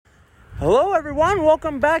Hello everyone,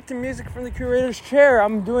 welcome back to Music from the Curator's Chair.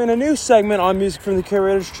 I'm doing a new segment on Music from the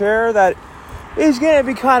Curator's Chair that is going to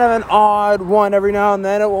be kind of an odd one every now and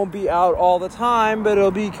then. It won't be out all the time, but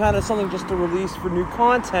it'll be kind of something just to release for new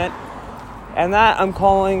content. And that I'm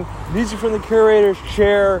calling Music from the Curator's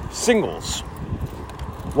Chair Singles.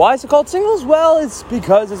 Why is it called Singles? Well, it's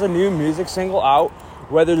because there's a new music single out,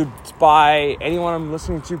 whether it's by anyone I'm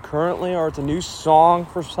listening to currently or it's a new song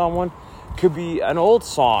for someone. Could be an old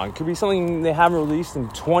song, could be something they haven't released in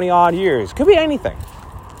 20 odd years, could be anything.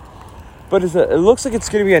 But it looks like it's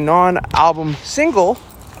going to be a non-album single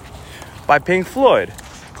by Pink Floyd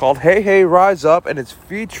called Hey Hey Rise Up, and it's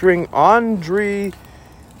featuring Andrei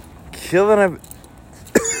Kiliveniuk.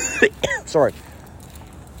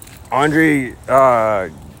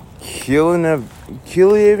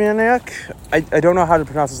 I don't know how to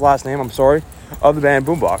pronounce his last name, I'm sorry, of the band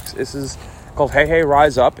Boombox. This is called Hey Hey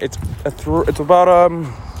Rise Up. It's about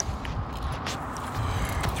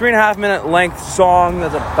 3.5 minute length song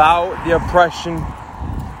that's about the oppression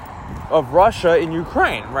of Russia in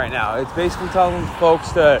Ukraine right now. It's basically telling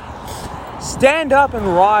folks to stand up and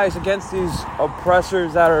rise against these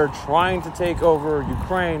oppressors that are trying to take over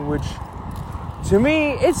Ukraine, which to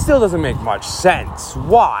me, it still doesn't make much sense.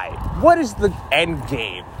 Why? What is the end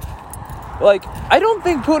game? Like, I don't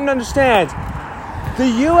think Putin understands. The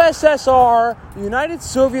USSR, the United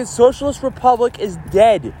Soviet Socialist Republic, is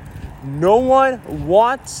dead. No one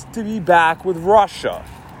wants to be back with Russia.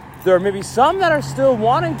 There are maybe some that are still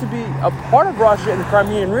wanting to be a part of Russia in the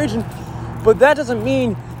Crimean region, but that doesn't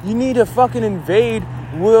mean you need to fucking invade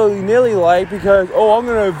willy-nilly like because, I'm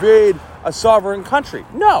going to invade a sovereign country.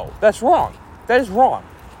 No, that's wrong. That is wrong.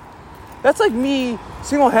 That's like me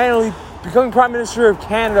single-handedly becoming Prime Minister of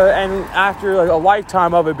Canada and after like a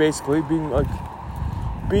lifetime of it basically being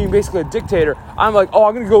basically a dictator, I'm like,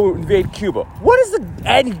 I'm going to go invade Cuba. What is the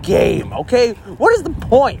end game, okay? What is the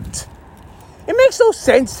point? It makes no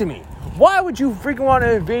sense to me. Why would you freaking want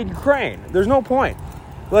to invade Ukraine? There's no point.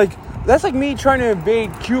 Like, that's like me trying to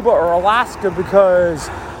invade Cuba or Alaska because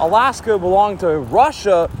Alaska belonged to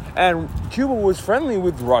Russia and Cuba was friendly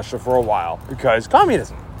with Russia for a while because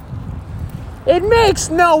communism. It makes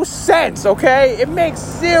no sense, okay? It makes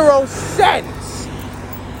zero sense.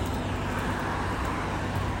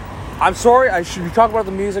 I'm sorry, I should be talking about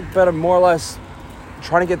the music, but I'm more or less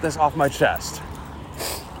trying to get this off my chest.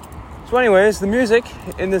 So anyways, the music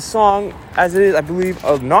in this song, as it is, I believe,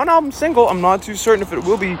 a non-album single, I'm not too certain if it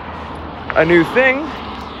will be a new thing.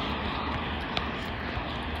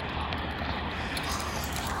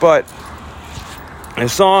 But the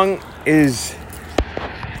song is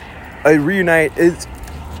it's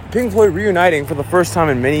Pink Floyd reuniting for the first time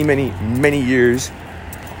in many, many, many years.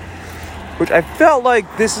 Which I felt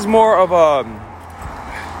like this is more of a...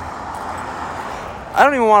 I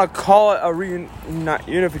don't even want to call it a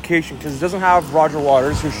reunification because it doesn't have Roger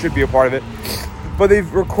Waters, who should be a part of it. But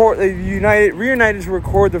they've reunited to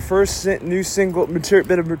record the first new single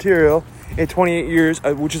bit of material in 28 years,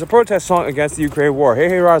 which is a protest song against the Ukraine war. Hey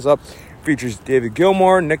Hey Rise Up features David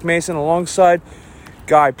Gilmour, Nick Mason alongside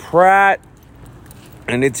Guy Pratt,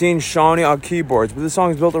 and Etienne Shawnee on keyboards. But this song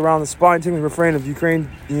is built around the spine-tingling refrain of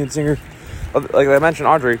Ukrainian singer, like I mentioned,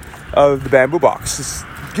 Andrei, of the band Boombox.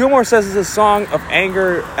 Gilmour says it's a song of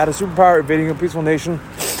anger at a superpower invading a peaceful nation,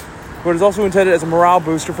 but it's also intended as a morale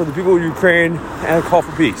booster for the people of Ukraine and a call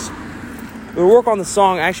for peace. The work on the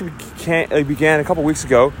song actually began a couple weeks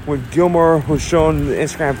ago when Gilmour was shown the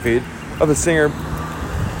Instagram feed of the singer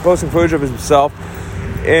posting footage of himself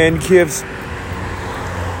in Kiev's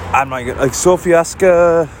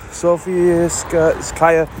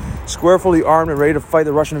Sofiaskaya square, fully armed and ready to fight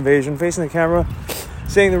the Russian invasion, facing the camera,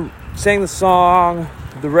 sang the song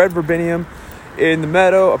The Red Verbenium in the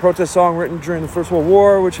Meadow, a protest song written during the First World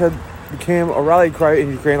War, which had became a rally cry in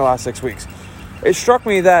Ukraine the last 6 weeks. It struck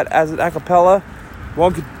me that as an a cappella,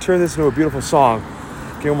 one could turn this into a beautiful song.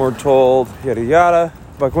 Gilmour told Yada Yada.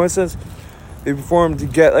 By coincidence,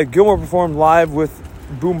 Gilmour performed live with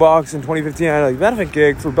Boombox in 2015 at a benefit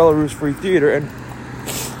gig for Belarus Free Theater and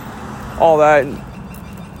all that.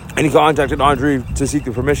 And he contacted Andrei to seek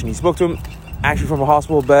the permission. He spoke to him actually from a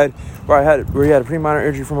hospital bed where he had a pretty minor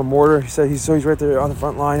injury from a mortar. He said he's right there on the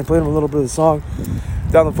front line. I played him a little bit of the song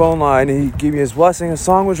down the phone line. He gave me his blessing. The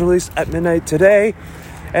song was released at midnight today,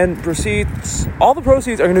 and all the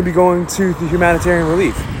proceeds are going to be going to the humanitarian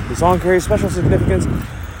relief. The song carries special significance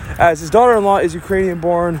as his daughter-in-law is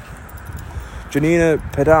Ukrainian-born Janina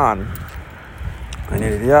Padan.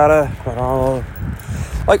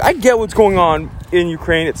 Like, I get what's going on in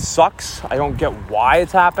Ukraine. It sucks. I don't get why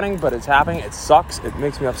it's happening, but it's happening. It sucks. It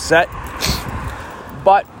makes me upset.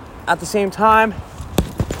 But at the same time,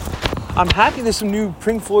 I'm happy there's some new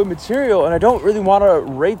Pink Floyd material, and I don't really want to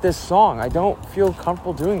rate this song. I don't feel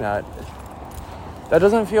comfortable doing that. That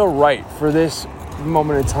doesn't feel right for this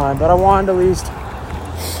moment in time, but I wanted to at least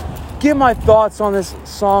give my thoughts on this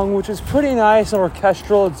song, which is pretty nice and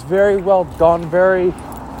orchestral. It's very well done, very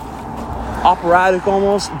operatic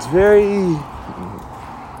almost. It's very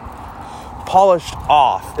polished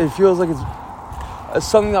off. It feels like it's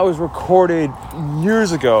something that was recorded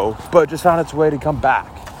years ago, but just found its way to come back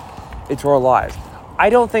into our lives. I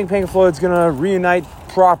don't think Pink Floyd's gonna reunite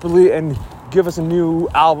properly and give us a new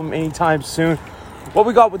album anytime soon. What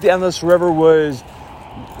we got with The Endless River was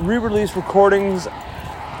re-release recordings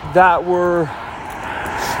that were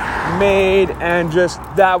made, and just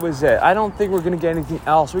that was it. I don't think we're gonna get anything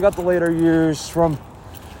else. We got the later years from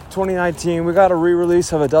 2019. We got a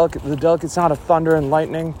re-release of The Delicate Sound of Thunder and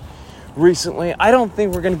Lightning recently. I don't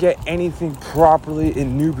think we're gonna get anything properly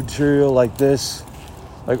in new material like this,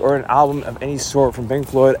 or an album of any sort from Pink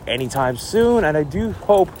Floyd anytime soon. And I do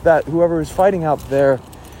hope that whoever is fighting out there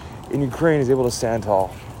in Ukraine is able to stand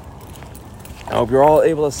tall. I hope you're all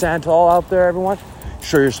able to stand tall out there, everyone.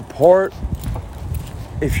 Show your support.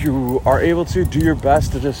 If you are able to, do your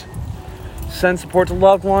best to just send support to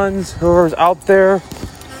loved ones, whoever's out there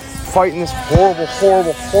fighting this horrible,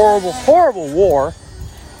 horrible, horrible, horrible war.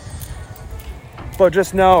 But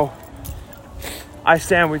just know, I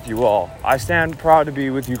stand with you all. I stand proud to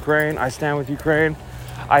be with Ukraine. I stand with Ukraine.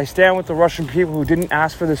 I stand with the Russian people who didn't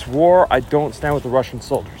ask for this war. I don't stand with the Russian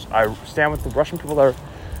soldiers. I stand with the Russian people that are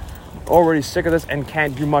already sick of this and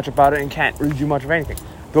can't do much about it and can't really do much of anything.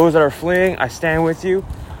 Those that are fleeing, I stand with you.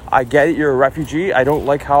 I get it, you're a refugee. I don't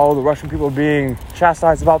like how the Russian people are being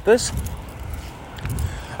chastised about this.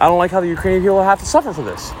 I don't like how the Ukrainian people have to suffer for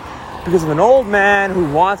this because of an old man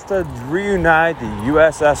who wants to reunite the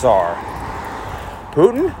USSR.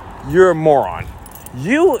 Putin, you're a moron.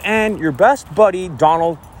 You and your best buddy,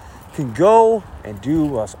 Donald, can go and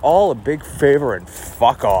do us all a big favor and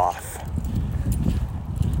fuck off.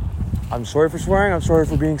 I'm sorry for swearing. I'm sorry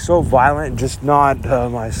for being so violent and just not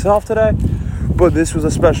myself today. But this was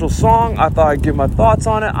a special song. I thought I'd give my thoughts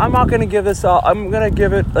on it. I'm not going to give this I'm going to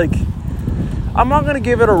give it I'm not going to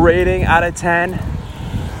give it a rating out of 10.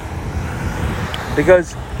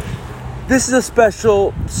 Because this is a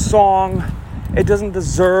special song. It doesn't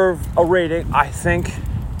deserve a rating, I think.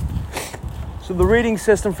 So the rating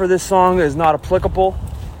system for this song is not applicable.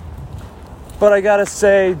 But I gotta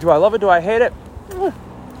say, do I love it? Do I hate it?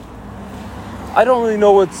 I don't really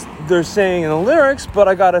know what they're saying in the lyrics, but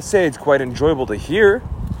I gotta say it's quite enjoyable to hear.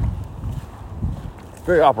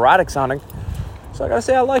 Very operatic sounding. So I gotta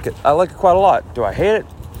say I like it. I like it quite a lot. Do I hate it?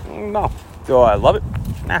 No. Do I love it?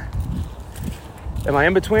 Nah. Am I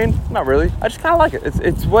in between? Not really. I just kind of like it.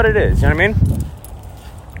 It's what it is. You know what I mean?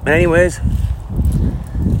 And anyways,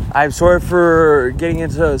 I'm sorry for getting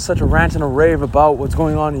into such a rant and a rave about what's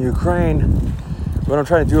going on in Ukraine when I'm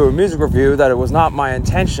trying to do a music review. That it was not my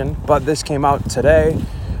intention, but this came out today,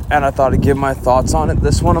 and I thought I'd give my thoughts on it.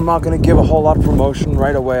 This one I'm not going to give a whole lot of promotion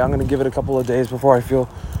right away. I'm going to give it a couple of days before I feel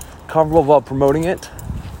comfortable about promoting it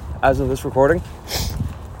as of this recording.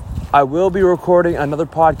 I will be recording another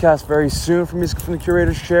podcast very soon for Music from the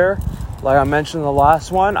Curator's Chair. Like I mentioned in the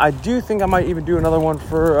last one, I do think I might even do another one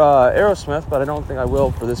for Aerosmith, but I don't think I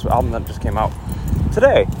will for this album that just came out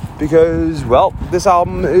today. Because, well, this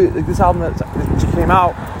album that just came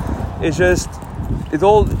out is just, it's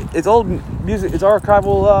old music, it's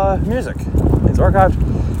archival music. It's archived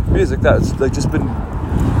music that's just been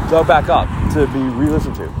dug back up to be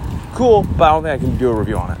re-listened to. Cool, but I don't think I can do a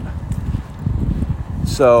review on it.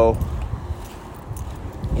 So,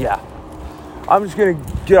 yeah. I'm just going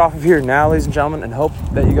to get off of here now, ladies and gentlemen, and hope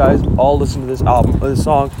that you guys all listen to this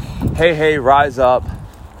song, Hey Hey Rise Up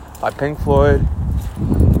by Pink Floyd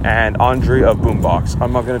and Andre of Boombox.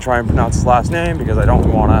 I'm not going to try and pronounce his last name because I don't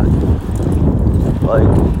want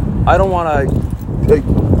to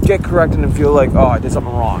get corrected and feel like, oh, I did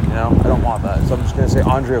something wrong, you know? I don't want that. So I'm just going to say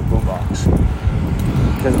Andre of Boombox.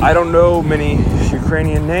 Because I don't know many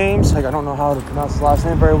Ukrainian names. I don't know how to pronounce his last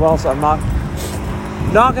name very well, so I'm not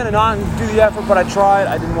going to not do the effort, but I tried.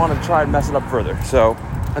 I didn't want to try and mess it up further. So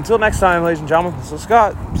until next time, ladies and gentlemen, this is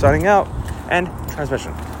Scott, signing out, and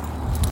transmission.